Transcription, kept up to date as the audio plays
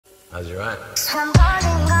How's your aunt?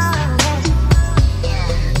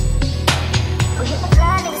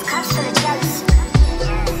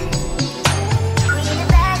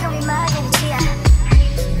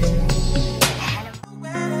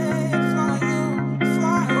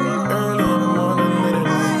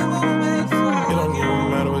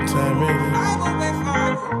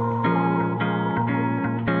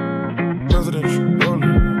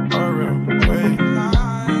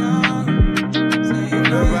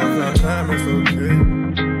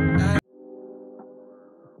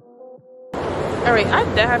 Alright, I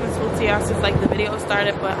haven't spoken to y'all since like the video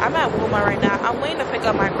started, but I'm at Walmart right now. I'm waiting to pick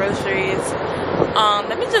up my groceries.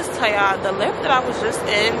 Let me just tell y'all, the lift that I was just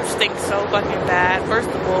in stinks so fucking bad. First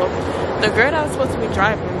of all, the girl that was supposed to be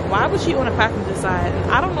driving, why was she on the passenger side?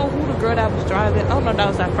 And I don't know who the girl that was driving. I don't know if that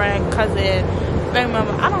was her friend, cousin, family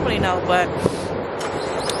member. I don't really know, but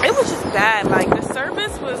it was just bad. Like, the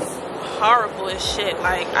service was horrible as shit.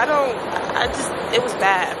 Like, it was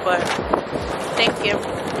bad, but thank you.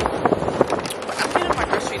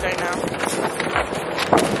 Right now.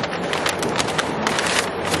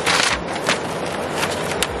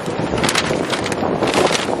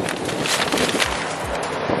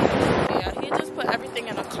 Yeah, he just put everything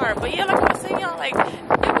in a car. But yeah, like I was saying, y'all, like,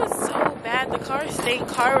 it was so bad. The car stank,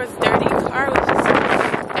 car was dirty, car was just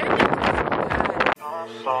everything was bad.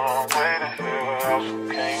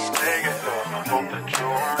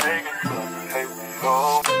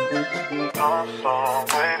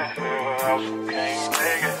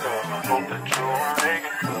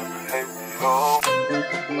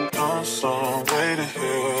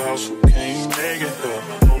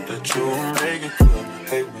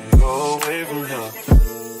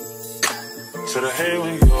 To the hate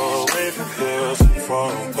when you're away from here, so far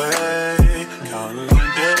away. Counting the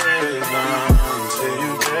days now until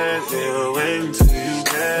you get here. Wait until you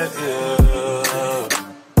get here.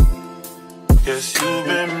 Guess you've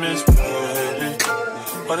been missed, baby,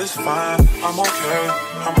 but it's fine, I'm okay.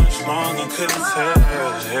 How much longer could it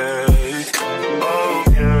take? Oh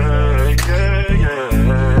yeah, yeah, yeah,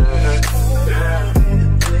 yeah.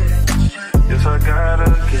 Yes, I gotta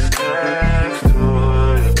get next to you.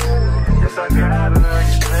 Yes, I gotta get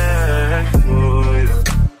next to you.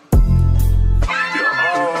 You're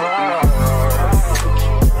alright.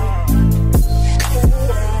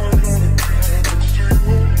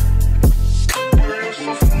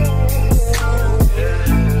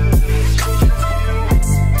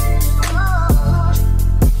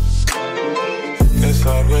 Yes,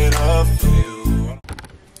 I'd wait up for you.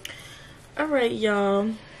 Alright,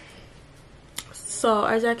 y'all. So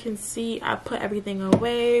as y'all can see, I put everything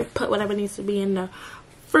away, put whatever needs to be in the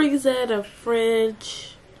freezer, the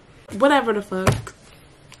fridge, whatever the fuck.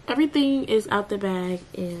 Everything is out the bag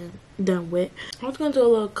and done with. I was gonna do a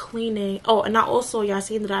little cleaning. Oh, and I also, y'all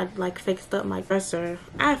seen that I like fixed up my dresser.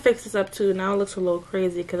 I fixed this up too. Now it looks a little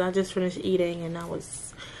crazy because I just finished eating and I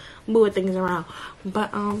was moving things around.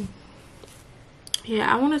 But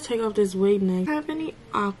yeah, I want to take off this wig next. Do I have any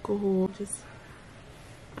alcohol?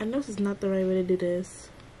 I know this is not the right way to do this,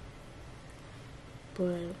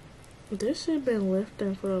 but this shit been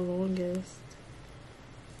lifting for the longest.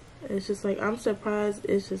 It's just like, I'm surprised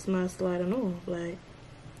it's just not sliding off. Like,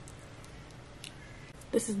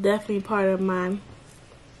 this is definitely part of my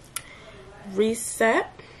reset.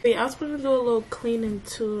 Wait, I was gonna do a little cleaning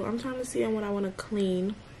too. I'm trying to see what I want to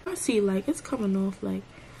clean. I see, like, it's coming off. Like,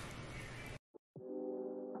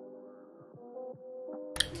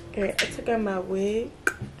 okay, I took out my wig.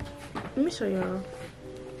 Let me show y'all.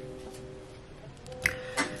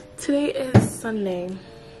 Today is Sunday.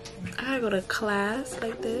 I gotta go to class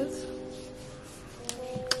like this.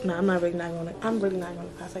 No, I'm really not going to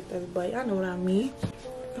class like this, but y'all know what I mean.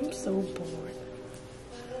 I'm so bored.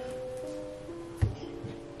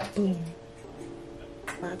 Boom.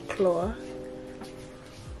 My claw.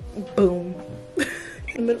 Boom. In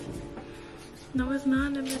the middle. No, it's not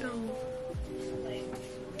in the middle.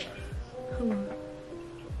 Hold on.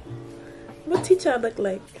 What teacher I look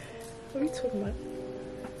like? What are you talking about?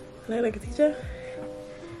 I look like a teacher?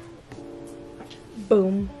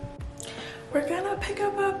 Boom. We're gonna pick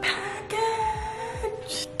up a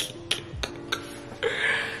package.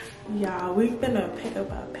 Y'all, we're gonna pick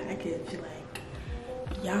up our package. Like,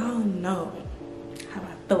 y'all know how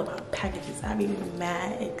I feel about packages. I be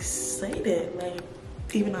mad excited. Like,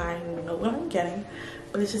 even though I don't know what I'm getting,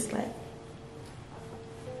 but it's just like,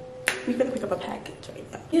 we're gonna pick up a package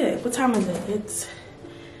right now. Yeah, what time is it? It's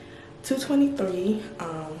 2:23.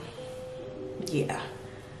 Yeah.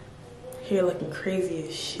 Hair looking crazy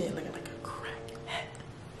as shit, looking like a crackhead.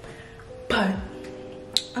 But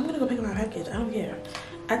I'm gonna go pick up my package. I don't care.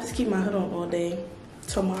 I just keep my hood on all day.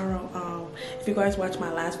 tomorrow, if you guys watch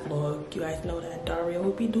my last vlog, you guys know that Daria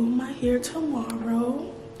will be doing my hair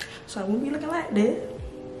tomorrow. So I won't be looking like that.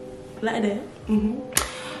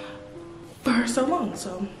 For so long.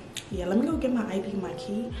 So yeah, let me go get my ID, my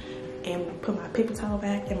key, and put my paper towel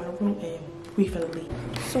back in my room, and we finna leave.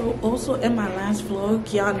 So also in my last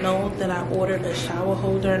vlog, y'all know that I ordered a shower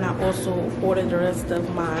holder, and I also ordered the rest of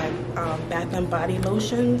my Bath and Body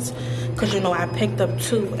lotions, because you know I picked up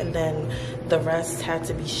 2 and then the rest had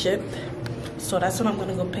to be shipped. So that's what I'm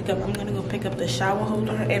gonna go pick up. I'm gonna go pick up the shower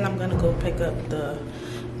holder, and I'm gonna go pick up the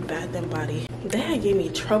Bath and Body. They had gave me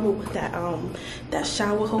trouble with that that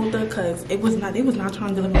shower holder, because they was not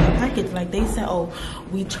trying to deliver a package. Like they said, oh,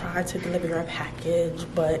 we tried to deliver a package,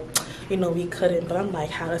 but you know we couldn't. But I'm like,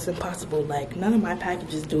 how? That's impossible. Like none of my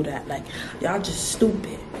packages do that. Like y'all just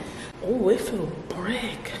stupid. Oh, it feels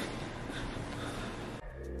brick.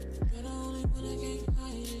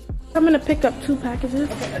 I'm gonna pick up 2 packages.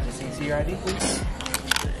 Okay, I just need to see your ID, please.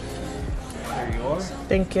 There you are.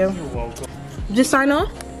 Thank you. You're welcome. Just sign off?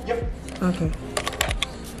 Yep. Okay.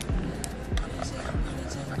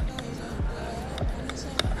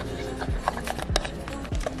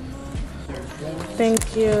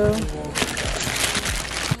 Thank you.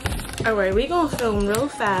 Alright, we gonna film real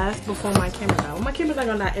fast before my camera dies. Well, my camera's not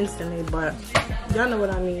gonna die instantly, but y'all know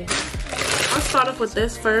what I mean. I'll start off with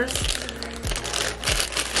this first.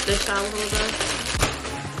 This shower holder.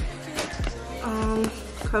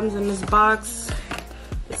 Comes in this box.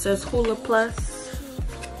 It says Hula Plus.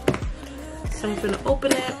 So I'm gonna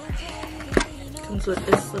open it. Comes with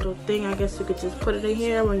this little thing. I guess you could just put it in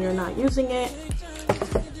here when you're not using it.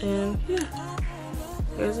 And yeah,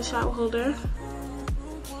 here's the shower holder.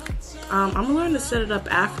 I'm gonna learn to set it up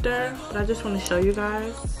after, but I just want to show you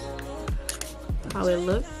guys how it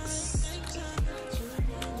looks.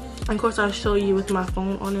 And of course I'll show you with my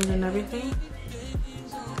phone on it and everything.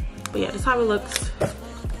 But yeah, that's how it looks.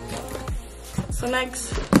 So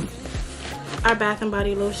next, our Bath and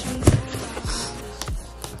Body lotions.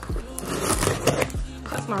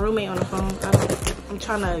 That's my roommate on the phone. I'm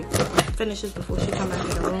trying to finish this before she comes back in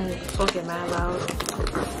the room talking mad loud.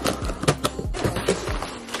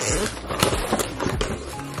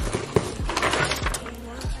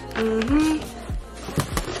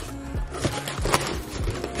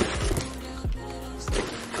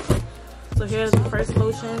 So here's the first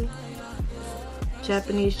lotion.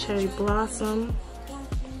 Japanese Cherry Blossom.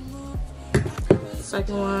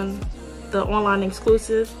 Second one, the online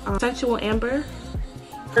exclusive, Sensual Amber.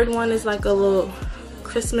 Third one is like a little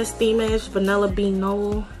Christmas theme-ish, Vanilla Bean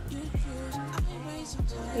Noel.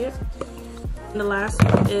 Yep. And the last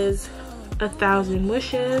one is 1,000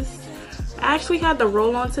 Wishes. I actually had the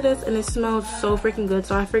roll onto this and it smelled so freaking good,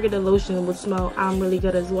 so I figured the lotion would smell really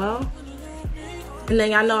good as well. And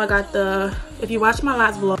then y'all know I got the, if you watch my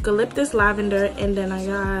last vlog, Eucalyptus Lavender, and then I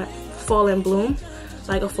got Fall and Bloom,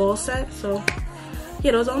 like a fall scent. So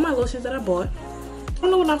yeah, those are all my lotions that I bought. I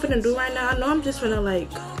don't know what I'm finna do right now. I know I'm just finna like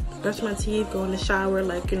brush my teeth, go in the shower,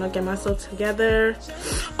 like, you know, get myself together.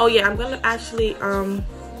 Oh yeah, I'm gonna actually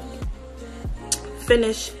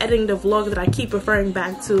finish editing the vlog that I keep referring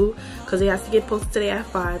back to, because it has to get posted today at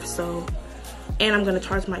 5. So, and I'm gonna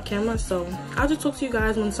charge my camera, so I'll just talk to you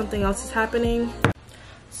guys when something else is happening.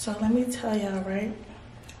 So let me tell y'all, right,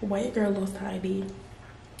 white girl lost her ID,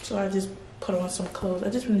 so I just put on some clothes.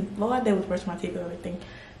 All I did was brush my teeth and everything,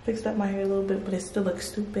 fixed up my hair a little bit, but it still looks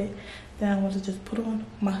stupid. Then I want to just put on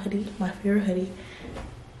my hoodie, my favorite hoodie,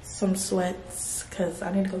 some sweats, because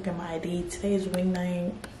I need to go get my ID. Today is wing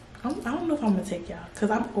night. I don't know if I'm gonna take y'all, because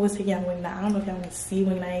I'm always taking y'all wing night. I don't know if y'all want to see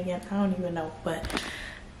wing night again. I don't even know, but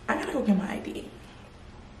I gotta go get my ID.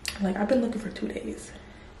 Like, I've been looking for 2 days.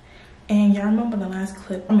 And y'all remember the last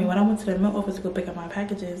clip, I mean, when I went to the mail office to go pick up my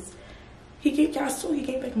packages, he came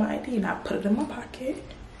back my ID, and I put it in my pocket.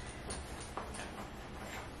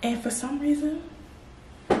 And for some reason,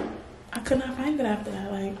 I could not find it after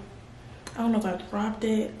that. Like, I don't know if I dropped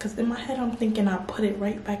it, because in my head I'm thinking I put it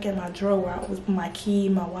right back in my drawer where I was with my key,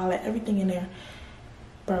 my wallet, everything in there.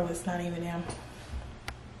 Bro, it's not even there.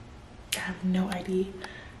 I have no ID,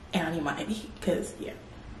 and I need my ID, because yeah.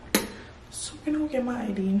 So we're gonna go get my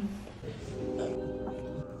ID.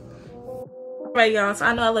 Right, y'all, so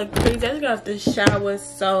I know I look crazy. I just got off the shower,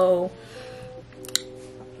 so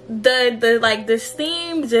the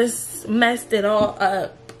steam just messed it all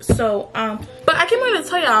up. So but I came here to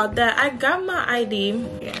tell y'all that I got my ID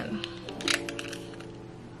again.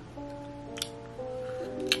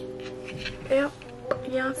 Yep,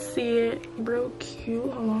 y'all see it, real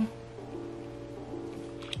cute. Hold on.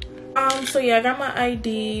 So yeah, I got my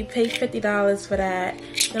ID, paid $50 for that,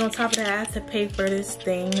 Then on top of that, I had to pay for this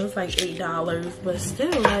thing. It was like $8, but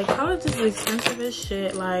still, like, college is expensive as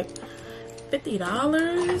shit. Like,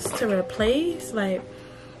 $50 to replace, like,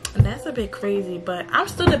 that's a bit crazy. But I'm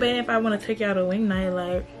still debating if I want to take y'all to wing night.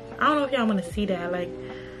 Like, I don't know if y'all want to see that. Like,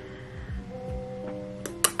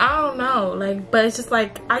 I don't know. Like, but it's just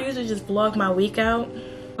like, I usually just vlog my week out.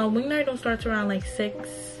 Wing night don't start till around like 6.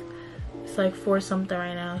 It's like 4 something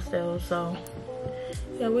right now still. So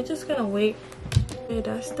yeah, we're just gonna wait. Okay,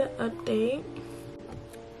 that's the update.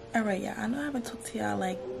 All right, yeah, I know I haven't talked to y'all,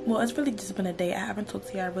 like, well, it's really just been a day. I haven't talked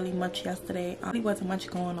to y'all really much yesterday. Really wasn't much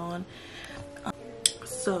going on.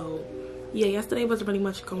 So yeah, yesterday wasn't really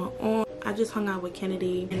much going on. I just hung out with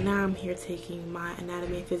Kennedy, and now I'm here taking my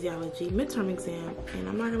anatomy and physiology midterm exam. And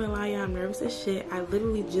I'm not gonna lie, y'all, I'm nervous as shit. I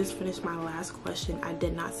literally just finished my last question. I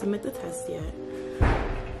did not submit the test yet.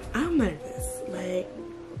 I'm nervous. Like,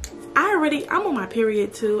 I'm on my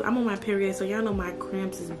period too. I'm on my period, so y'all know my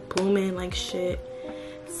cramps is booming like shit.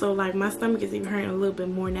 So like, my stomach is even hurting a little bit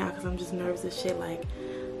more now because I'm just nervous as shit. Like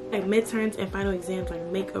midterms and final exams, like,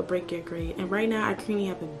 make or break your grade. And right now I currently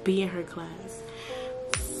have a B in her class,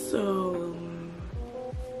 so,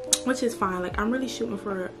 which is fine. Like, I'm really shooting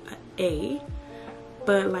for an A,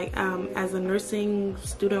 but like, as a nursing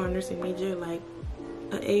student or nursing major, like,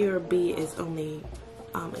 an A or a B is only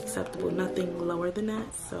acceptable, nothing lower than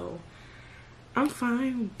that. So I'm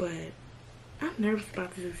fine, but I'm nervous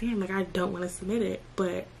about this exam. Like, I don't want to submit it,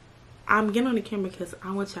 but I'm getting on the camera because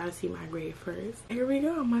I want y'all to see my grade first. Here we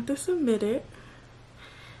go. I'm about to submit it.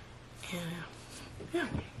 And yeah,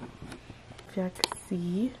 if y'all can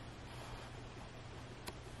see,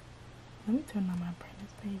 let me turn on my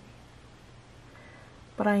brightness, baby.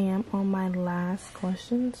 But I am on my last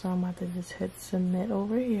question, so I'm about to just hit submit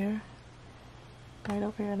over here. Right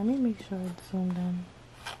over here. Let me make sure it's zoomed in.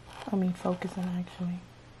 I mean, focusing actually.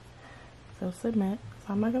 So submit.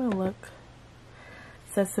 So I'm not gonna look.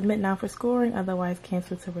 It says submit now for scoring, otherwise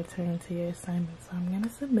cancel to return to your assignment. So I'm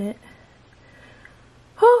gonna submit.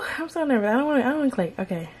 Oh, I'm so nervous. I don't want to click.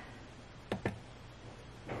 Okay.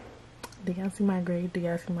 Do y'all see my grade? Do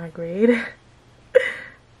y'all see my grade?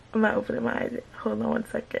 I'm not opening my eyes. Hold on 1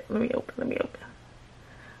 second. Let me open.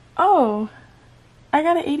 Oh, I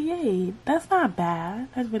got an 88. That's not bad.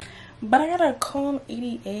 But I got a calm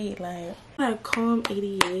 88. Like, I got a calm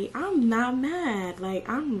 88. I'm not mad. Like,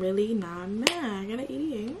 I'm really not mad. I got an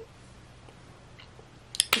 88.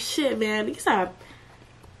 Shit, man.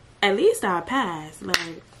 At least I passed.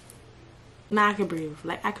 Like, now I can breathe.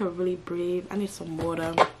 Like, I could really breathe. I need some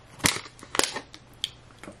water.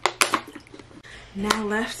 Now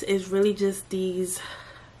left is really just these.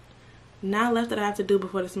 Now left that I have to do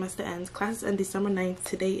before the semester ends. Classes end December 9th.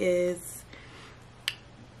 Today is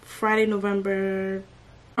Friday, November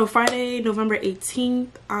 18th.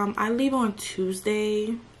 I leave on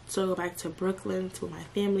Tuesday to go back to Brooklyn to my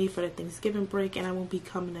family for the Thanksgiving break, and I won't be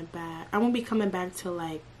coming back. I won't be coming back till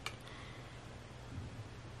like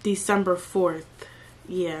December 4th.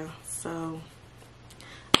 Yeah, so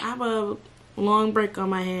I have a long break on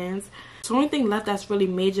my hands. So the only thing left that's really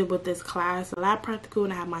major with this class, lab practical,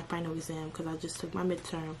 and I have my final exam because I just took my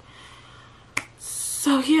midterm.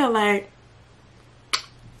 So yeah, like,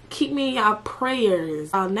 keep me in y'all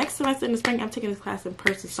prayers. Next semester in the spring, I'm taking this class in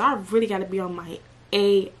person, so I really got to be on my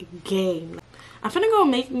A game. I'm finna go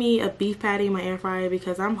make me a beef patty in my air fryer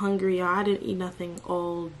because I'm hungry, y'all. I didn't eat nothing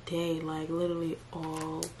all day, like literally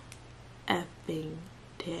all effing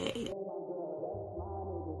day.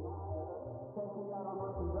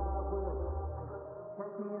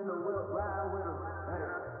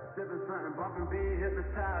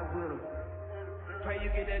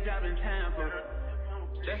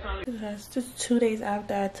 That's just 2 days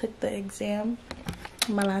after I took the exam,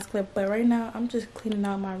 my last clip. But right now I'm just cleaning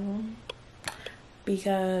out my room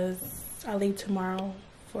because I leave tomorrow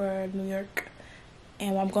for New York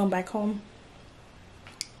and I'm going back home.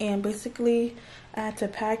 And basically I had to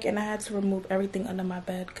pack and I had to remove everything under my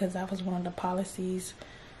bed because that was one of the policies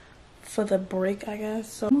for the break, I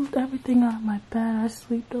guess. So I moved everything out of my bed. I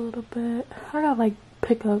slept a little bit. I gotta like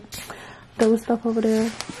pick up those stuff over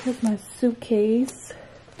there. Here's my suitcase.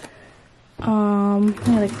 I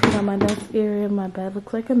gotta clean out my desk area. My bed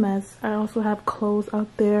looks like a mess. I also have clothes out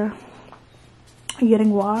there getting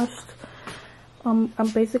washed. I'm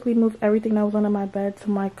basically moved everything that was under my bed to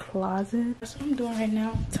my closet. That's what I'm doing right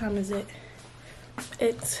now. What time is it?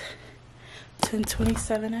 It's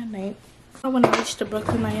 10:27 at night. When I reach to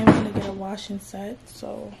Brooklyn, I am gonna get a washing set,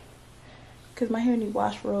 so because my hair need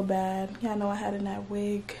washed real bad. Yeah, I know I had in that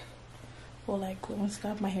wig or like glue and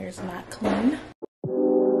stuff. My hair is not clean.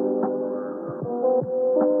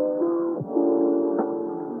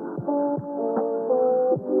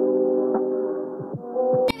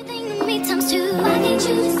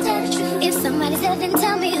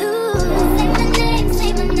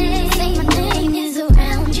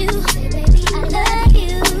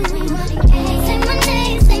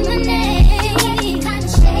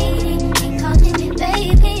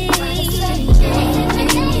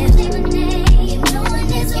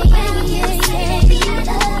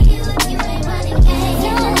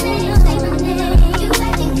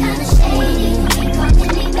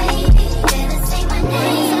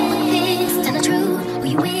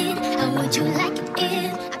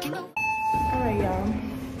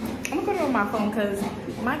 because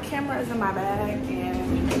my camera is in my bag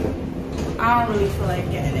and I don't really feel like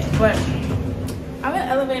getting it. But I'm in the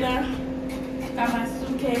elevator, got my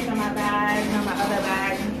suitcase and my bag, got my other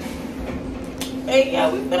bag. And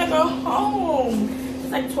yeah, we finna go home.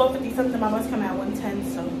 It's like 12:50 something. My bus coming at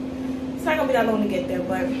 1:10, so it's not gonna be that long to get there,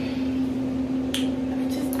 but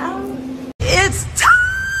just out. It's time!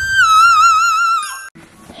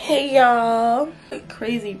 Hey y'all.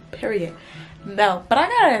 Crazy period. No, but I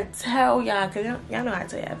gotta tell y'all, cause y'all know I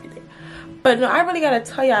tell you everything. But no, I really gotta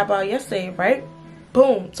tell y'all about yesterday, right?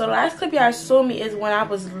 Boom. So the last clip y'all saw me is when I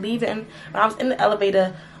was leaving, when I was in the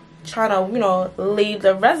elevator trying to, you know, leave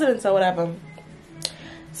the residence or whatever.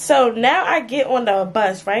 So now I get on the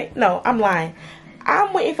bus, right? No, I'm lying.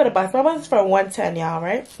 I'm waiting for the bus. My bus is for 1:10, y'all,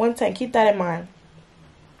 right? 1:10. Keep that in mind.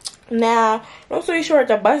 Now, long story short,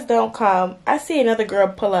 the bus don't come. I see another girl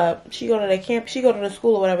pull up. She go to the camp. She go to the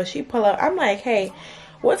school or whatever. She pull up. I'm like, hey,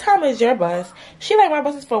 what time is your bus? She like, my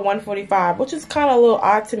bus is for 1:45, which is kind of a little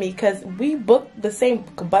odd to me because we booked the same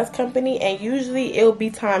bus company and usually it'll be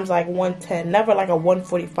times like 1:10, never like a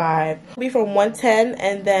 1:45. It'll be from 1:10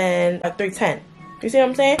 and then a 3:10. You see what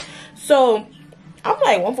I'm saying? So I'm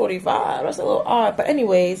like 1:45. That's a little odd. But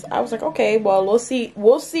anyways, I was like, okay, well, we'll see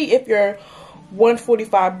if your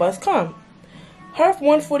 1:45 bus come. Her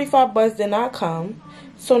 1:45 bus did not come.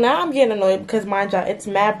 So now I'm getting annoyed because, mind y'all, it's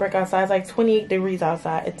mad brick outside. It's like 28 degrees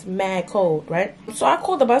outside. It's mad cold, right? So I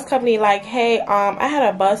called the bus company like, hey, I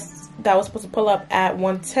had a bus that was supposed to pull up at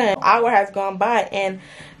 1:10. An hour has gone by and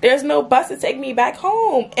there's no bus to take me back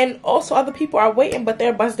home. And also other people are waiting, but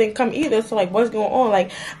their bus didn't come either. So like, what's going on?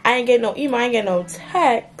 Like, I ain't getting no email, I ain't getting no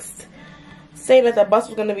text saying that the bus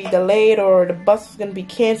was going to be delayed or the bus was going to be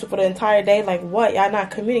canceled for the entire day. Like, what? Y'all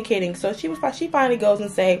not communicating. So she finally goes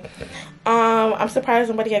and say, I'm surprised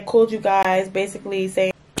somebody had called you guys, basically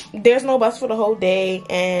saying there's no bus for the whole day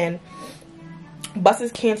and bus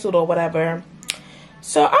is canceled or whatever.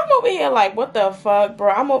 So I'm over here like, what the fuck,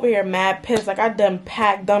 bro? I'm over here mad pissed. Like, I done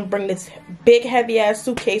bring this big heavy ass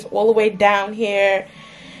suitcase all the way down here.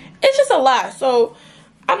 It's just a lot. So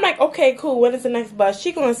I'm like, okay, cool. When is the next bus?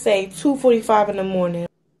 She gonna say 2:45 in the morning.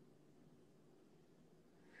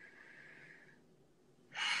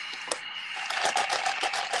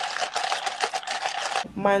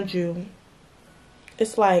 Mind you,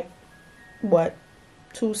 it's like, what,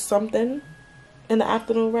 2 something in the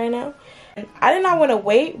afternoon right now. And I did not want to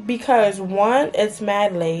wait because 1, it's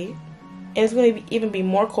mad late. And it's going to even be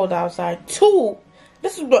more cold outside. 2,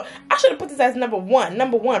 this is what I should have put this as number 1.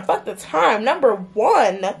 Number 1, fuck the time. Number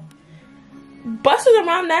 1, buses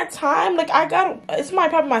around that time. Like, it's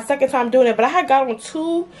probably my second time doing it, but I had got on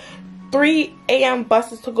 2, 3 a.m.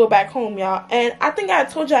 buses to go back home, y'all. And I think I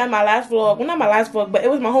told y'all in my last vlog, well, not my last vlog, but it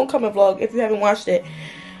was my homecoming vlog. If you haven't watched it,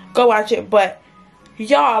 go watch it. But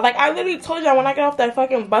y'all, like, I literally told y'all when I got off that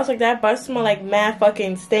fucking bus, like, that bus smelled like mad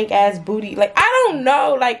fucking stink ass booty. Like, I don't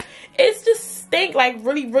know, like, it's just stink like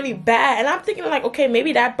really, really bad. And I'm thinking like, okay,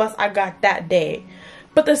 maybe that bus I got that day,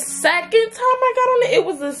 but the second time I got on it, it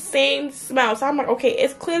was the same smell. So I'm like, okay,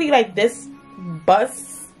 it's clearly like this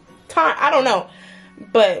bus time. I don't know,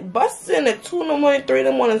 but buses in the 2 in the morning, 3 in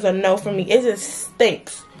the morning is a no for me. It just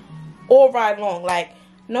stinks all ride long. Like,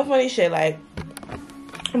 no funny shit. Like,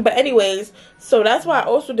 but anyways, so that's why I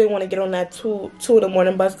also didn't want to get on that 2 in the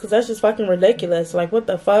morning bus, because that's just fucking ridiculous. Like, what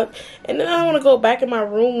the fuck? And then I want to go back in my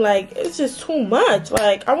room. Like, it's just too much.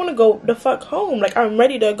 Like, I want to go the fuck home. Like, I'm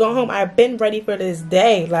ready to go home. I've been ready for this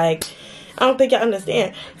day. Like, I don't think y'all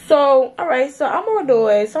understand. So, alright, so I'm on the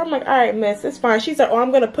way. So I'm like, alright, miss, it's fine. She's like, oh,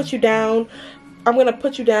 I'm going to put you down. I'm going to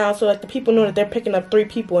put you down so that the people know that they're picking up 3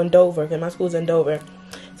 people in Dover, because my school's in Dover.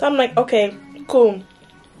 So I'm like, okay, cool.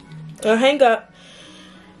 I'll hang up.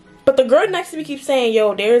 But the girl next to me keeps saying,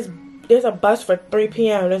 yo, there's a bus for 3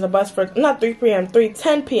 p.m. There's a bus for, not 3 p.m.,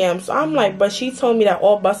 3:10 p.m. So I'm like, but she told me that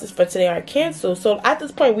all buses for today are canceled. So at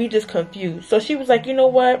this point, we just confused. So she was like, you know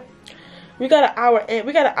what? We got an hour in.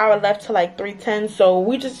 We got an hour left to like 3:10. So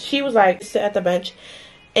she was like, sit at the bench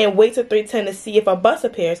and wait till 3:10 to see if a bus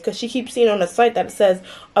appears. Because she keeps seeing on the site that it says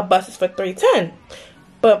a bus is for 3:10.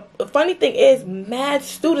 But the funny thing is, mad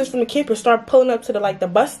students from the campus start pulling up to the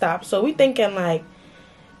bus stop. So we thinking like,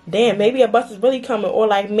 damn, maybe a bus is really coming, or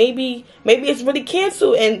like maybe it's really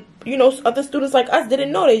canceled, and you know, other students like us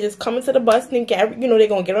didn't know. They just coming to the bus thinking, you know, they're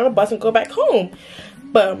gonna get on the bus and go back home.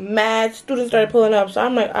 But mad students started pulling up, so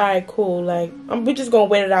I'm like, all right, cool. Like, we just gonna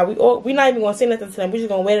wait it out. We not even gonna say nothing to them. We just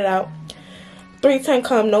gonna wait it out. 3:10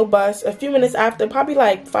 come, no bus. A few minutes after, probably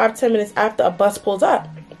like 5-10 minutes after, a bus pulls up.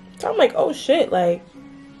 So I'm like, oh shit, like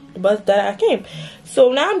the bus that I came.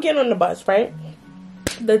 So now I'm getting on the bus, right?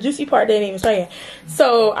 the juicy part didn't even start yet.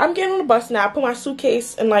 So I'm getting on the bus now. I put my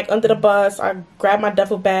suitcase in like under the bus. I grab my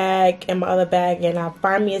duffel bag and my other bag, and I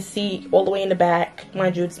find me a seat all the way in the back.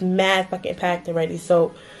 Mind you, it's mad fucking packed already.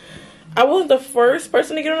 So I wasn't the first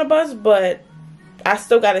person to get on the bus, but I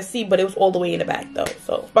still got a seat, but it was all the way in the back though.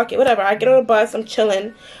 So fuck it, whatever. I get on the bus, I'm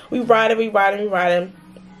chilling. We riding.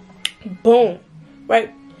 Boom.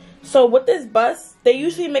 Right. So with this bus, they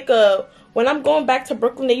usually make a, when I'm going back to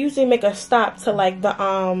Brooklyn, they usually make a stop to like the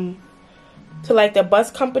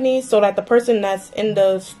bus company, so that the person that's in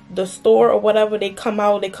the store or whatever, they come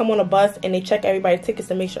out, they come on a bus and they check everybody's tickets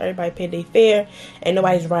to make sure everybody paid their fare and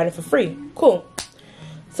nobody's riding for free. Cool.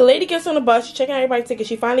 So lady gets on the bus, she's checking everybody's ticket.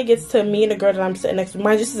 She finally gets to me and the girl that I'm sitting next to.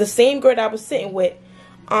 Mine, this is the same girl that I was sitting with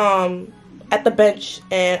at the bench,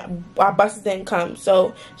 and our buses didn't come.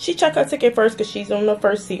 So she checked her ticket first because she's on the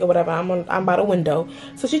first seat or whatever. I'm by the window.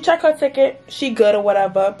 So she checked her ticket, she good or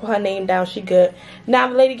whatever, put her name down, she good. Now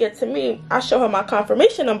the lady gets to me, I show her my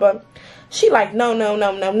confirmation number. She like, no,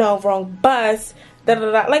 wrong bus. Da,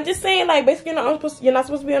 da, da. Like, just saying, like, basically you're not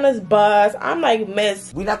supposed to be on this bus. I'm like,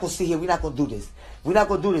 miss, we're not gonna sit here, we're not gonna do this. We're not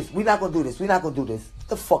gonna do this. We're not gonna do this. We're not gonna do this. Get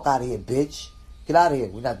the fuck out of here, bitch. Get out of here.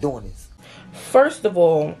 We're not doing this. First of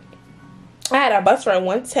all, I had a bus ride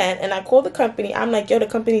 1:10, and I called the company. I'm like, yo, the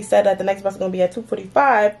company said that the next bus is gonna be at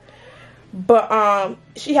 2:45, but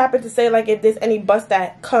she happened to say, like, if there's any bus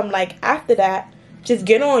that come like after that, just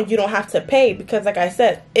get on. You don't have to pay, because like I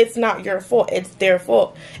said, it's not your fault. It's their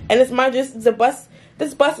fault. And it's my the bus.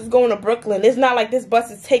 This bus is going to Brooklyn. It's not like this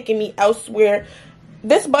bus is taking me elsewhere.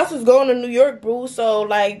 This bus is going to New York, bro. So,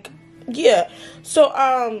 like, yeah. So,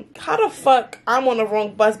 how the fuck I'm on the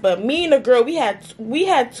wrong bus? But me and the girl, we had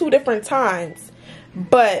 2 different times.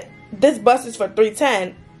 But this bus is for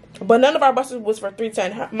 3:10. But none of our buses was for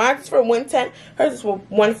 3:10. Mine's for 1:10. Hers is for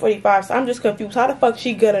 1:45. So I'm just confused. How the fuck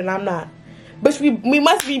she good and I'm not? But we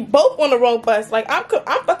must be both on the wrong bus. Like, I'm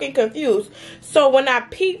fucking confused. So when I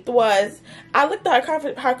peeped I looked at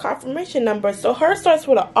her confirmation number. So hers starts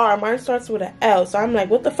with an R, mine starts with an L. So I'm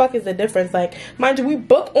like, what the fuck is the difference? Like, mind you, we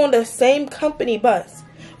booked on the same company bus.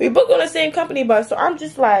 So I'm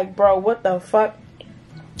just like, bro, what the fuck?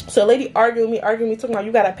 So lady arguing me, talking about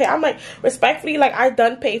you gotta pay. I'm like, respectfully, like, I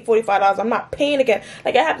done paid $45. I'm not paying again.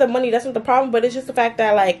 Like, I have the money, that's not the problem. But it's just the fact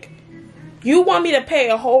that, like, you want me to pay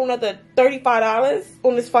a whole nother $35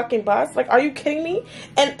 on this fucking bus? Like, are you kidding me?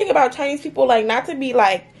 And think about Chinese people, like, not to be,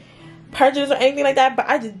 like, prejudiced or anything like that, but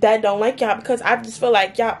I just dead don't like y'all, because I just feel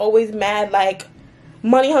like y'all always mad, like,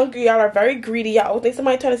 money hungry. Y'all are very greedy. Y'all always think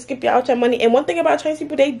somebody trying to skip y'all out your money. And one thing about Chinese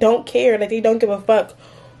people, they don't care. Like, they don't give a fuck.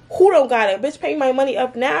 Who don't got it? Bitch, pay my money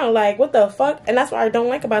up now. Like, what the fuck? And that's what I don't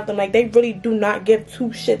like about them. Like, they really do not give 2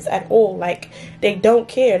 shits at all. Like, they don't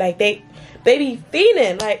care. Like, they be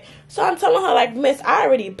fiending. Like, so I'm telling her, like, miss, I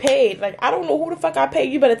already paid. Like, I don't know who the fuck I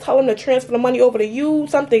paid. You better tell them to transfer the money over to you,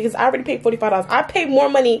 something, because I already paid $45. I paid more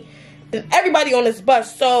money than everybody on this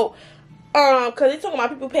bus. So, because they talking about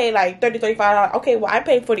people pay like $30, $35. Okay, well, I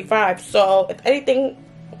paid $45. So, if anything,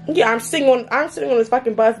 yeah, I'm sitting on this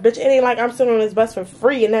fucking bus, bitch. It ain't like I'm sitting on this bus for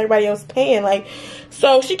free and everybody else paying. Like,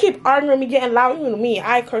 so she keep arguing me, getting loud with me.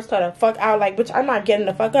 I cursed her the fuck out, like, bitch, I'm not getting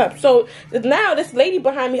the fuck up. So now this lady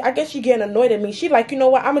behind me, I guess she getting annoyed at me. She like, you know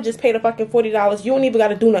what, I'ma just pay the fucking $40. You don't even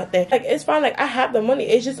gotta do nothing. Like, it's fine. Like, I have the money.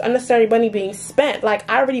 It's just unnecessary money being spent. Like,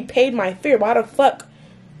 I already paid my fare. Why the fuck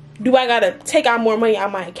do I gotta take out more money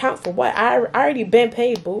out my account for what? I already been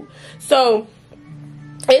paid, boo. So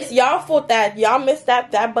it's y'all fault that y'all missed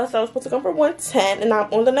that bus that was supposed to come for 1:10, and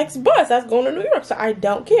I'm on the next bus that's going to New York, so I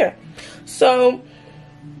don't care. So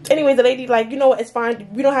anyway, the lady like, you know what, it's fine.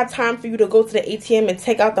 We don't have time for you to go to the ATM and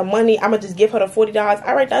take out the money. I'm gonna just give her the $40.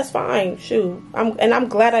 All right, that's fine. Shoot, I'm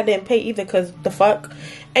glad I didn't pay either, because the fuck.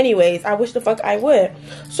 Anyways, I wish the fuck I would.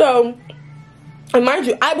 So, and mind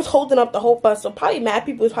you, I was holding up the whole bus, so probably mad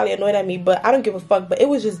people was probably annoyed at me, but I don't give a fuck. But it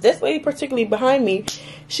was just this lady particularly behind me.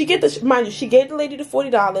 She gave the lady the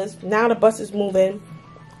 $40. Now the bus is moving.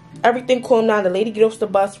 Everything calm down. The lady gets off the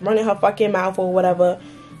bus, running her fucking mouth or whatever.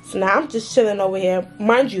 So now I'm just chilling over here.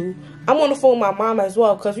 Mind you, I'm on the phone with my mom as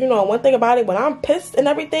well, because, you know, one thing about it, when I'm pissed and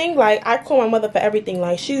everything, like, I call my mother for everything.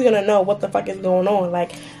 Like, she's gonna know what the fuck is going on.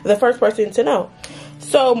 Like, the first person to know.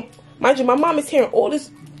 So, mind you, my mom is hearing all this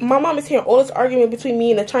argument between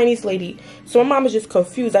me and the Chinese lady. So my mom is just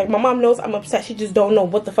confused. Like, my mom knows I'm upset. She just don't know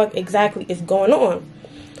what the fuck exactly is going on.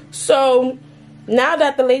 So now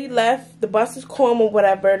that the lady left, the bus is calm or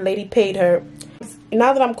whatever, lady paid her.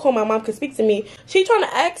 Now that I'm calm, my mom can speak to me. She trying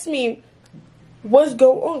to ask me what's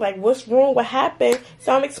going on, like what's wrong, what happened.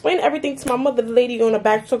 So I'm explaining everything to my mother. The lady on the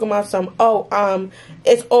back talking about some, oh,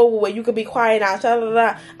 it's over with, you could be quiet now, blah, blah,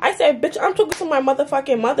 blah. I said, bitch, I'm talking to my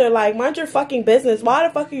motherfucking mother. Like, mind your fucking business. Why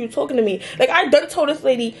the fuck are you talking to me? Like, I done told this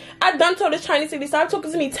Chinese lady, stop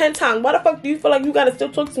talking to me 10 times. Why the fuck do you feel like you gotta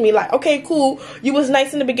still talk to me? Like, okay, cool, you was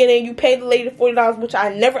nice in the beginning, you paid the lady the $40, which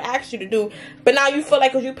I never asked you to do, but now you feel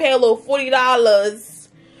like because you pay a little $40,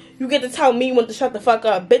 you get to tell me when to shut the fuck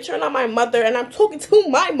up. Bitch, you're not my mother, and I'm talking to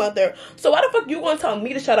my mother. So why the fuck you gonna tell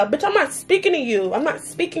me to shut up? Bitch, I'm not speaking to you. I'm not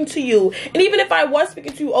speaking to you. And even if I was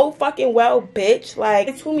speaking to you, oh fucking well, bitch. Like,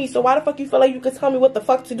 it's to me. So why the fuck you feel like you could tell me what the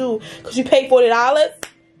fuck to do? Because you paid $40?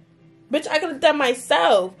 Bitch, I could have done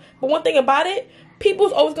myself. But one thing about it,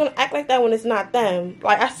 people's always gonna act like that when it's not them.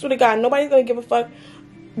 Like, I swear to God, nobody's gonna give a fuck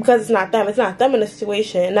because it's not them. It's not them in the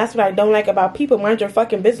situation. And that's what I don't like about people. Mind your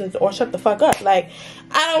fucking business or shut the fuck up. Like,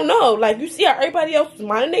 I don't know. Like, you see how everybody else was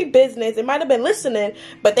minding their business. It might have been listening,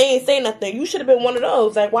 but they ain't saying nothing. You should have been one of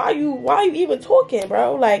those. Like, why are you even talking,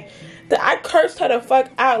 bro? Like, I cursed her the fuck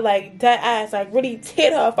out, like, dead ass. Like, really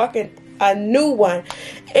teared her fucking a new one.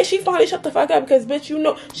 And she finally shut the fuck up because, bitch, you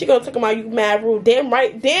know, she gonna talk about you mad rude. Damn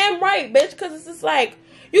right, bitch. Because it's just like,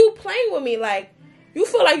 you playing with me. Like, you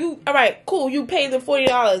feel like you, alright, cool, you paid the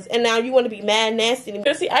 $40 and now you want to be mad nasty to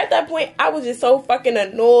me. See, at that point, I was just so fucking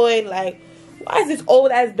annoyed. Like, why is this old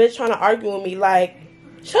ass bitch trying to argue with me? Like,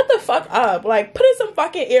 shut the fuck up. Like, put in some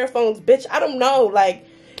fucking earphones, bitch. I don't know. Like,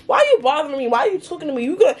 why are you bothering me? Why are you talking to me?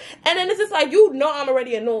 You gonna, and then it's just like, you know I'm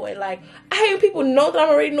already annoyed. Like, I hate when people know that I'm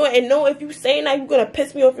already annoyed and know if you saying that you're gonna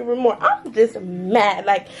piss me off even more. I'm just mad.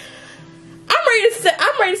 Like, I'm ready to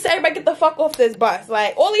say everybody get the fuck off this bus.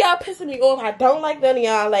 Like, all of y'all pissing me off. I don't like none of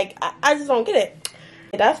y'all. Like, I just don't get it.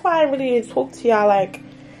 That's why I really didn't talk to y'all, like,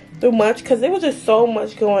 too much. Because there was just so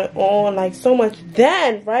much going on. Like, so much.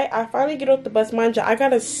 Then, right, I finally get off the bus. Mind you, I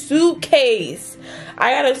got a suitcase.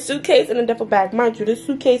 I got a suitcase and a duffel bag. Mind you, this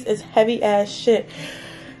suitcase is heavy as shit.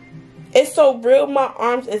 It's so real. My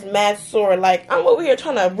arms is mad sore. Like, I'm over here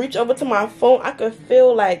trying to reach over to my phone. I could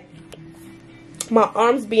feel, like, my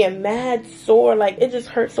arms being mad sore. Like, it just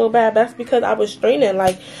hurt so bad. That's because I was straining.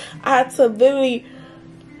 Like, I had to literally,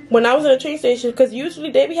 when I was in a train station, because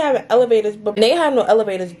usually they be having elevators, but they have no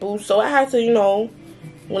elevators, boo. So I had to, you know,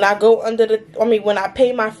 when I go under the, when I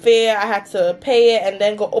pay my fare, I had to pay it and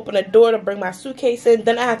then go open the door to bring my suitcase in.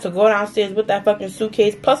 Then I had to go downstairs with that fucking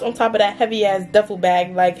suitcase, plus on top of that heavy ass duffel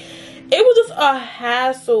bag. Like, it was just a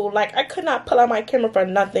hassle. Like, I could not pull out my camera for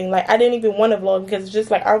nothing. Like, I didn't even want to vlog because it's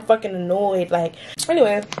just like, I'm fucking annoyed. Like,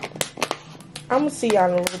 anyway, I'm gonna see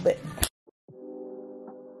y'all in a little bit.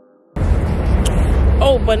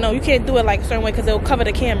 Oh, but no, you can't do it like a certain way because it'll cover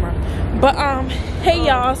the camera. But hey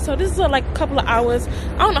y'all, so this is like a couple of hours.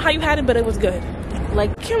 I don't know how you had it, but it was good.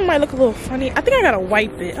 Like, the camera might look a little funny. I think I gotta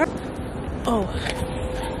wipe it. Oh,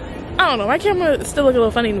 I don't know, my camera still look a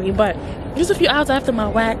little funny to me, but just a few hours after my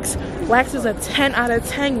wax. Wax is a 10 out of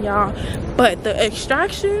 10, y'all. But the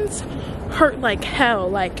extractions hurt like hell.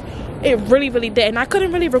 Like, it really, really did. And I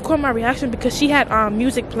couldn't really record my reaction because she had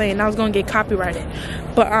music playing and I was gonna get copyrighted.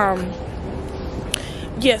 But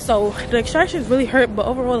yeah, so the extractions really hurt, but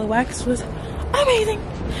overall the wax was amazing.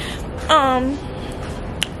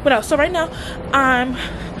 What else? So right now I'm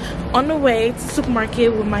on the way to the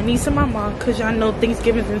supermarket with my niece and my mom, because y'all know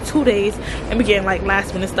Thanksgiving's in 2 days and we getting like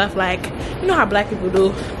last minute stuff. Like, you know how black people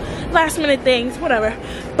do, last minute things, whatever.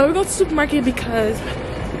 But we go to the supermarket because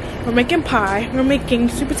we're making pie. We're making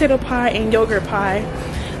sweet potato pie and yogurt pie.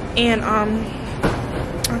 And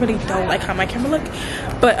I really don't like how my camera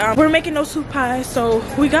look, but we're making those soup pies. So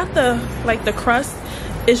we got the, like, the crust.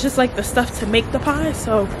 It's just like the stuff to make the pie.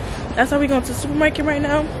 So that's how we're going to the supermarket right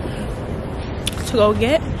now to go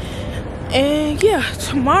get. And yeah,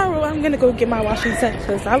 tomorrow I'm gonna go get my washing set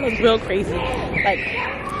because I look real crazy. Like,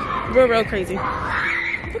 real crazy.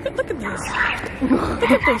 Look at this. Look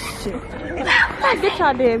at this shit. Get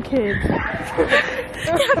y'all damn kids.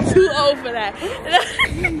 I'm too old for that.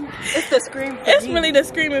 It's the scream for It's me. really the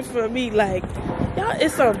screaming for me. Like, y'all,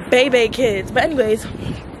 it's some baby kids. But anyways,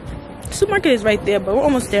 supermarket is right there, but we're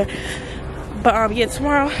almost there. But yeah,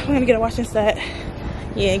 tomorrow we're gonna get a washing set.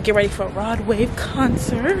 Yeah, and get ready for a Rod Wave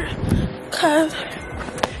concert. Cause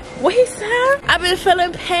what he said, I've been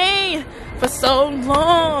feeling pain for so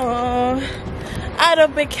long. I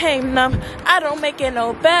done became numb. I don't make it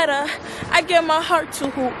no better. I give my heart to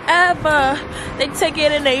whoever. They take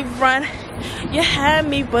it and they run. You had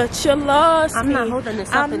me, but you lost me. I'm not holding this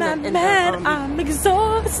up. I'm not mad. I'm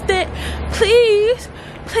exhausted. Please,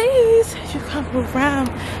 please, you come around.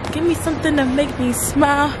 Give me something to make me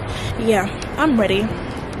smile. Yeah, I'm ready.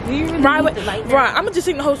 Do you really Right, need the light now? right. I'ma just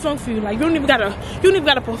sing the whole song for you. Like you don't even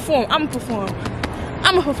gotta perform. I'ma perform.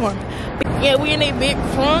 Yeah, we in a big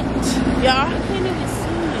front, y'all. I can't even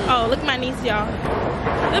see. Oh, look at my niece, y'all.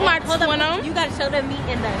 Look at my Hold twin. on. You gotta show them me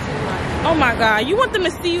in the supermarket. Oh my God, you want them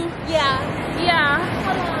to see you? Yeah. Yeah.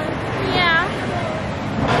 Hold on. Yeah.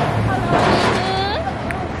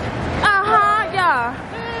 Hold on. Yeah.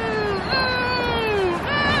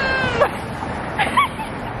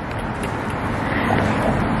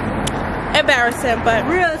 Embarrassing, but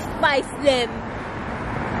Real Spice Them.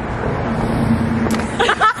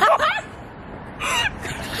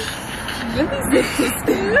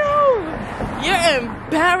 no, you're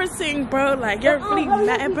embarrassing, bro. Like you're really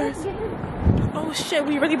not embarrassing. Oh shit,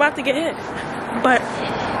 we really about to get hit. But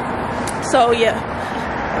so yeah,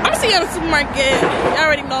 I'm seeing you in the supermarket. You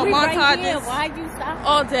already know montages Right. Why'd you stop?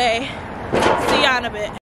 all day. See y'all in a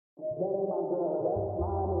bit.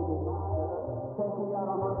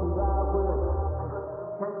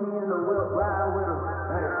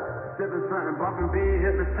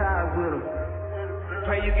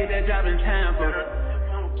 Pray you get that job in time, bro.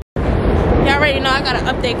 Y'all already know I got an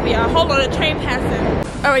update for y'all. Hold on, the train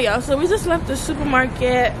passing. Alright, y'all, so we just left the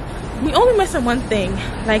supermarket. We only missing one thing,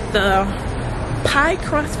 like the pie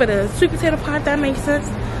crust for the sweet potato pie, if that makes sense.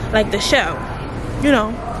 Like the shell, you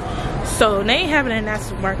know. So they ain't having it in that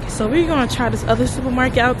supermarket. So we're gonna try this other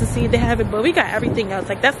supermarket out to see if they have it, but we got everything else.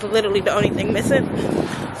 Like that's literally the only thing missing.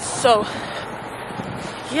 So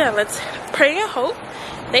yeah, let's pray and hope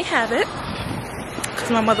they have it. Cause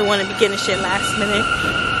my mother wanted to be getting shit last minute,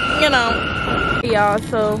 you know. Y'all,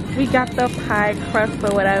 so we got the pie crust or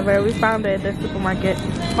whatever. We found it at the supermarket.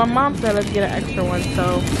 My mom said let's get an extra one,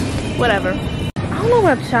 so whatever. I don't know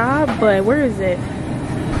about y'all, but where is it?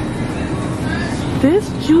 This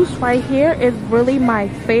juice right here is really my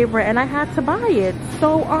favorite and I had to buy it.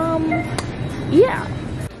 So yeah.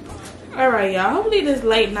 Alright y'all, hopefully this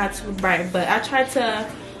light not too bright, but I tried to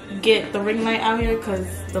get the ring light out here because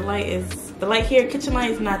the light here, kitchen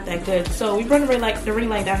light is not that good. So we run the ring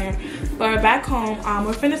light down here. But back home,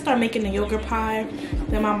 we're finna start making the yogurt pie.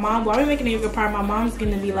 Then my mom, while we're making the yogurt pie, my mom's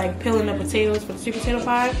gonna be like peeling the potatoes for the sweet potato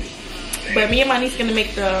pie. But me and my niece gonna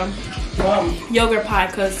make the yogurt pie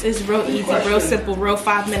because it's real easy, real simple, real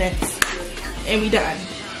 5 minutes, and we done.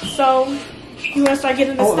 So you wanna start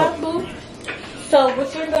getting the stuff, boo? So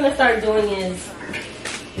what you're gonna start doing is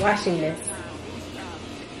washing this.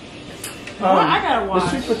 Well, I gotta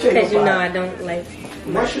wash. Because you know I don't like.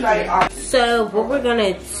 So what we're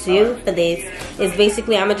gonna do for this is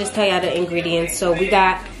basically I'm gonna just tell y'all the ingredients. So we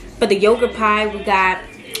got for the yogurt pie we got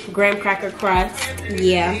graham cracker crust,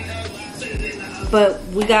 yeah, but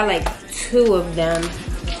we got like 2 of them.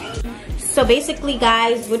 So basically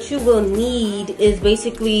guys, what you will need is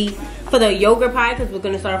basically for the yogurt pie, because we're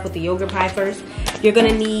gonna start off with the yogurt pie first. You're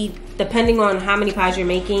gonna need, depending on how many pies you're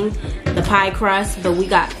making, the pie crust, but we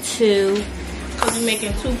got 2. Cause we're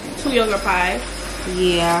making two yogurt pies.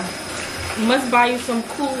 Yeah. Must buy you some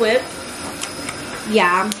Cool Whip.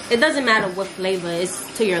 Yeah, it doesn't matter what flavor,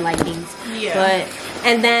 it's to your likings. Yeah. But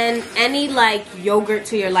and then any like yogurt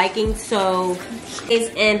to your liking. So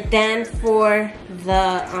and then for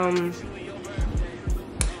the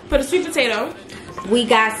sweet potato, we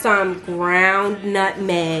got some ground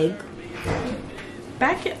nutmeg.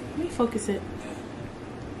 back it. Let me focus it.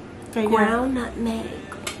 Okay, Ground nutmeg.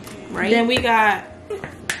 Right. Then we got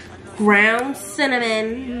ground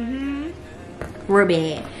cinnamon.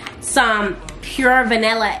 Ruby. Some pure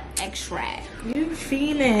vanilla extract. You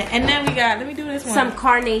feeling? And then we got, let me do this one. Some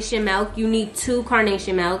carnation milk. You need 2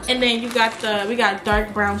 carnation milks. And then you got we got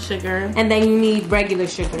dark brown sugar. And then you need regular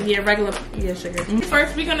sugar. Yeah, sugar.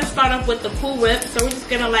 First, we're gonna start off with the Cool Whip. So we're just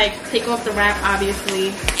gonna like take off the wrap,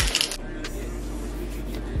 obviously.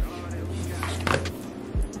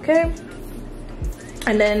 Okay.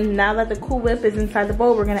 And then now that the Cool Whip is inside the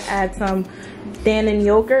bowl, we're gonna add some Dannon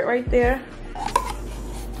yogurt right there.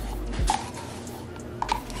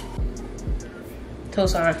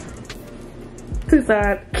 Tucson.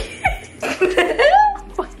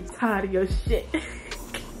 Fucking tired of your shit.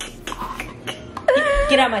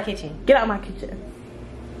 Get out my kitchen. Get out my kitchen.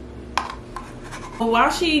 While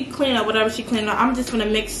she clean up whatever she cleaned up, I'm just gonna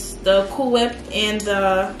mix the Cool Whip and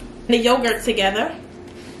the yogurt together.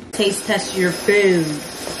 Taste test your food.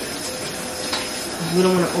 We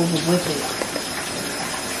don't want to over whip it.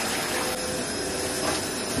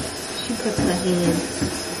 She puts her hand.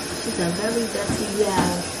 She's a very dirty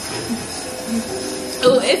gal.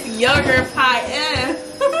 Oh, it's yogurt pie.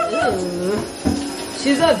 Ooh.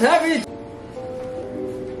 She's a very.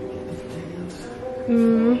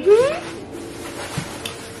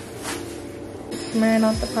 Smearing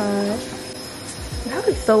out the pie. That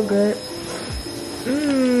looks so good.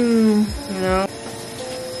 Mmm. You know?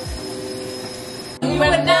 You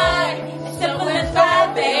and I,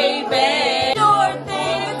 simplify, baby. Short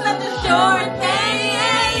thing, it's such a short thing.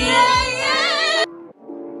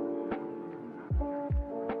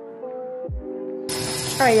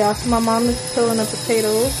 Alright, y'all, so my mom is peeling the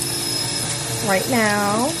potatoes right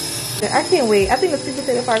now. I can't wait. I think the sweet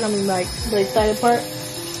potato part is gonna be like the exciting part.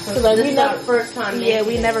 Cause like, this is our first time. Yeah,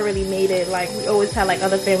 we never really made it. Like we always had like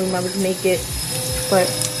other family members make it, but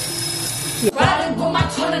yeah. Riding with my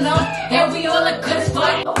turning up, and we all look good as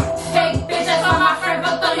fuck. Fake bitch, that's all my friend,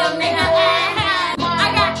 but throw your nigga ass.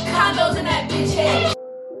 I got condos in that bitch head.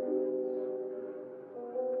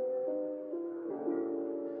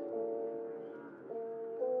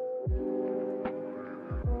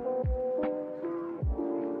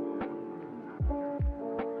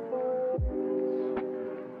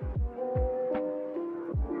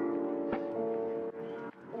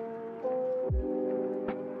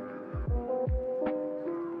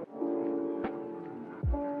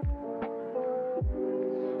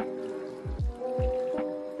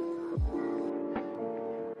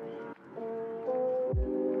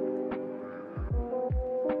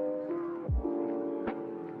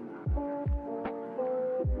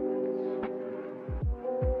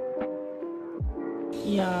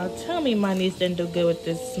 Y'all, tell me my niece didn't do good with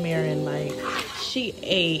this smearing. Like, she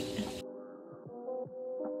ate.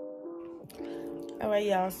 Alright,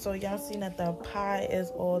 y'all. So, y'all seen that the pie is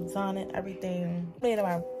all done and everything. Laid in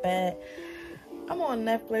my bed. I'm on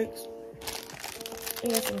Netflix.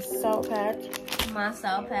 Eating some Sour Patch. My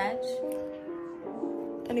Sour Patch.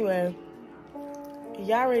 Anyway,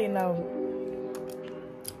 y'all already know.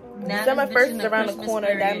 Now December this 1st bitch in is the around the Christmas corner.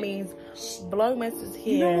 spirit. That means Vlogmas is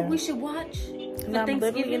here. You know what we should watch? And I'm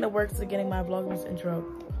literally in the works of getting my Vlogmas intro.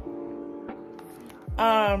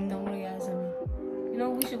 Don't worry, guys. You know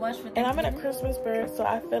what we should watch for Thanksgiving? And I'm in a Christmas spirit, so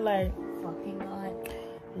I feel like fucking God.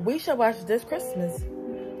 we should watch this Christmas.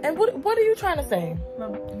 And what are you trying to say?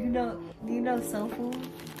 Do you know Soul Food?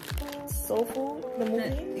 Soul Food, the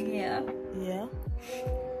movie? Yeah. Yeah.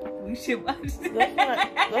 We should watch that.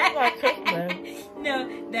 That's not Christmas.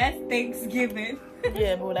 No, that's Thanksgiving.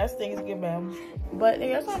 Yeah, but that's Thanksgiving. But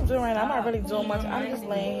that's what I'm doing right now. I'm not really doing much. I'm just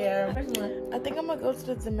laying here. I think I'm gonna go to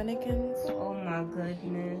the Dominicans. Oh my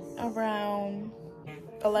goodness. Around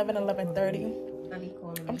 11:30.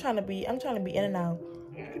 I'm trying to be in and out.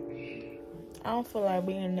 I don't feel like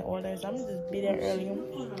being in the orders. I'm gonna just be there early.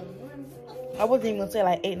 I wasn't even gonna say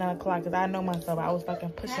like 8, 9 o'clock because I know myself. I was fucking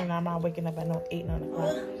pushing. I'm not waking up at no 8, 9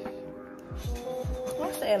 o'clock.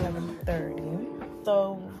 I'll say 11:30.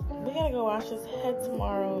 So we gotta go wash his head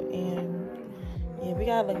tomorrow, and yeah, we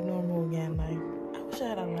gotta look normal again. Like, I wish I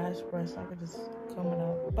had a lash brush so I could just comb it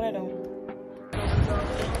out, but I don't.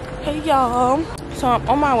 Hey y'all, so I'm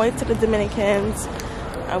on my way to the Dominicans.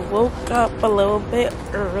 I woke up a little bit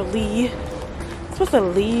early. I'm supposed to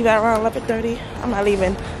leave at around 11:30. I'm not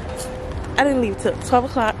leaving. I didn't leave till 12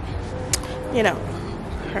 o'clock. You know,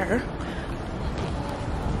 her.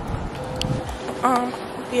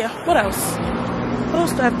 Yeah, what else? What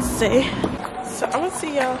else do I have to say? So I'm gonna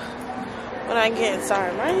see y'all when I get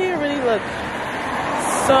inside. My hair really look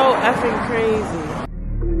so effing crazy.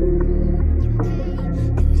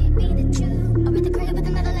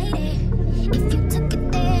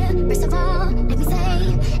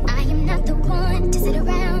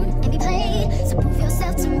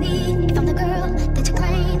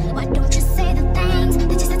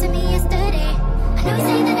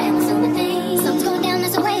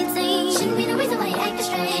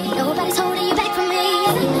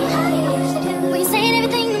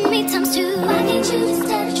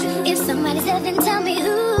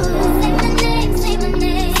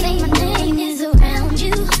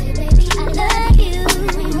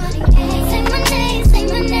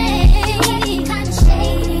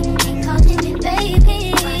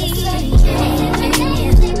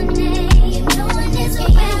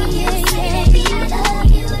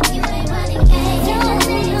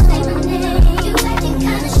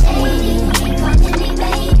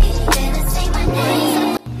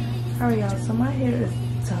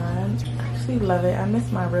 Love it. I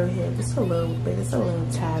miss my real hair just a little bit, just a little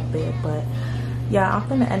tad bit, but yeah, I'm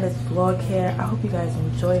gonna end this vlog here. I hope you guys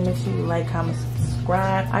enjoy. Make sure you like, comment,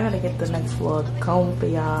 subscribe. I gotta get the next vlog going for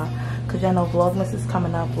y'all because y'all know Vlogmas is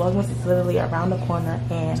coming up. Vlogmas is literally around the corner,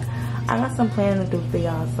 and I got some planning to do for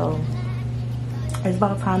y'all, so it's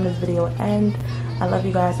about time this video end. I love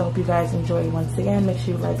you guys. I hope you guys enjoy. Once again, make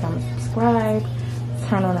sure you like, comment, subscribe,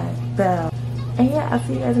 turn on that bell, and yeah, I'll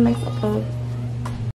see you guys in the next upload.